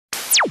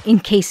in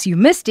case you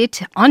missed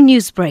it on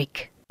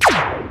Newsbreak.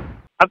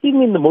 I've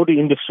been in the motor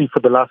industry for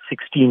the last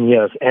 16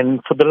 years, and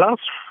for the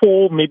last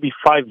 4, maybe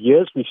 5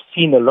 years, we've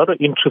seen a lot of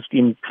interest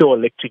in pure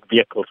electric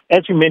vehicles.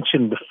 As you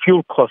mentioned, the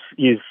fuel cost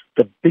is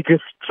the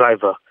biggest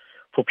driver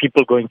for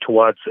people going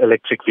towards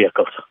electric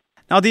vehicles.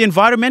 Now, the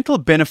environmental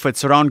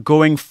benefits around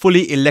going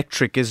fully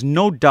electric is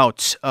no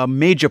doubt a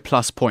major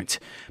plus point.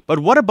 But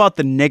what about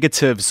the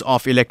negatives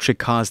of electric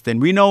cars then?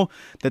 We know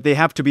that they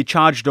have to be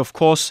charged, of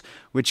course,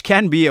 which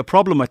can be a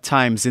problem at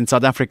times in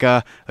South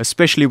Africa,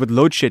 especially with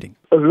load shedding.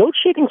 Load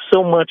shedding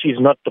so much is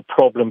not the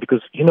problem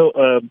because,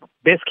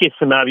 best case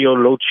scenario,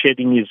 load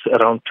shedding is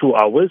around 2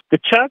 hours. The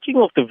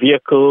charging of the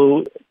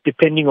vehicle,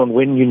 depending on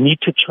when you need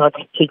to charge,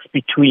 it takes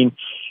between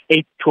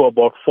 8 to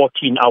about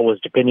 14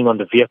 hours, depending on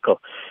the vehicle.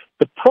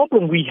 The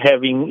problem we're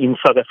having in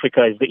South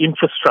Africa is the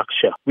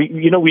infrastructure.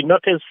 We're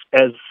not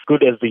as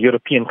good as the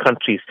European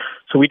countries,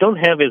 so we don't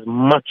have as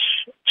much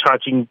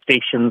charging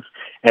stations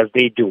as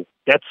they do.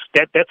 That's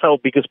our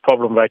biggest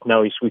problem right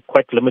now is we're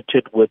quite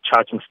limited with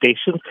charging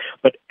stations.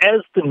 But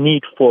as the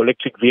need for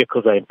electric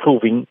vehicles are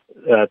improving,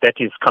 that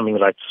is coming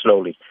right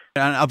slowly.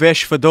 And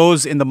Avesh, for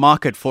those in the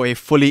market for a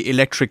fully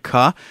electric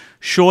car,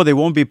 sure, they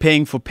won't be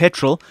paying for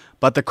petrol,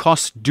 but the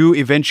costs do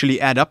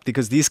eventually add up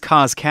because these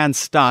cars can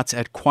start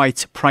at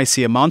quite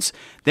pricey amounts.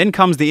 Then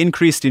comes the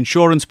increased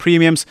insurance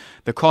premiums,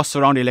 the costs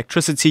around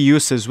electricity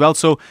use as well.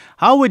 So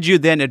how would you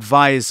then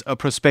advise a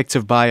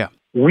prospective buyer?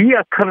 We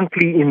are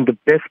currently in the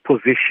best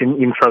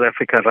position in South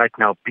Africa right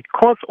now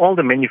because all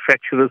the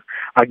manufacturers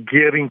are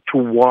gearing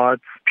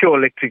towards pure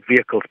electric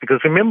vehicles. Because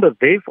remember,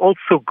 they've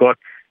also got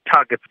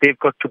targets. They've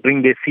got to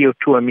bring their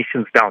CO2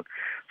 emissions down.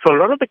 So a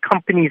lot of the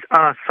companies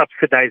are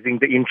subsidizing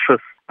the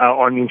interest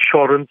on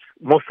insurance.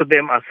 Most of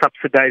them are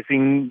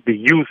subsidizing the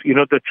use,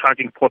 the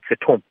charging ports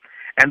at home.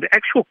 And the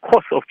actual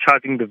cost of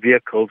charging the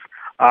vehicles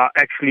are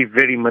actually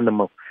very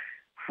minimal.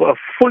 For a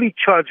fully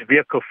charged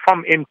vehicle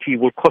from empty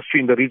will cost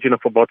you in the region of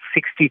about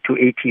 60 to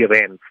 80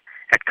 rands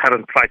at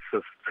current prices.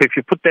 So if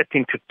you put that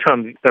into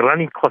terms, the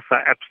running costs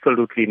are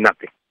absolutely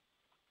nothing.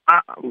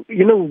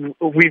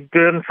 We've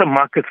done some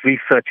market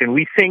research and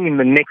we're saying in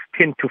the next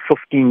 10 to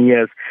 15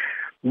 years,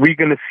 we're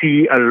going to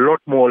see a lot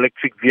more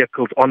electric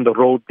vehicles on the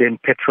road than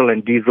petrol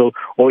and diesel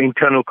or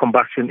internal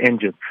combustion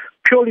engines,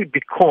 purely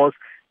because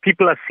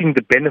people are seeing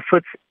the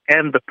benefits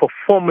and the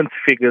performance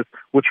figures,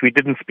 which we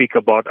didn't speak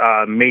about,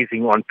 are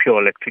amazing on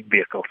pure electric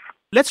vehicles.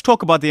 Let's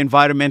talk about the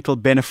environmental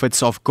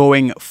benefits of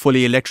going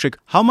fully electric.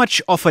 How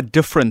much of a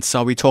difference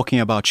are we talking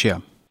about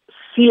here?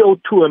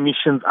 CO2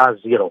 emissions are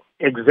zero.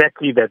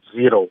 Exactly, that's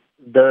zero.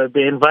 The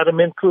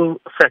environmental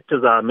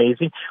factors are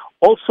amazing.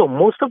 Also,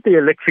 most of the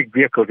electric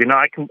vehicles,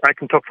 I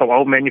can talk from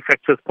our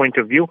manufacturer's point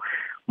of view,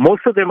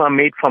 most of them are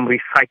made from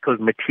recycled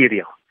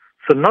material.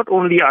 So not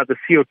only are the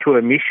CO2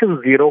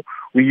 emissions zero,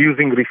 we're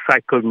using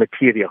recycled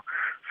material.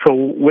 So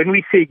when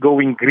we say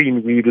going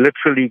green, we're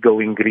literally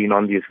going green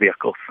on these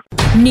vehicles.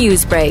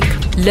 Newsbreak,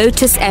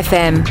 Lotus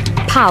FM,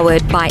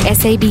 powered by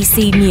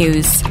SABC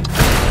News.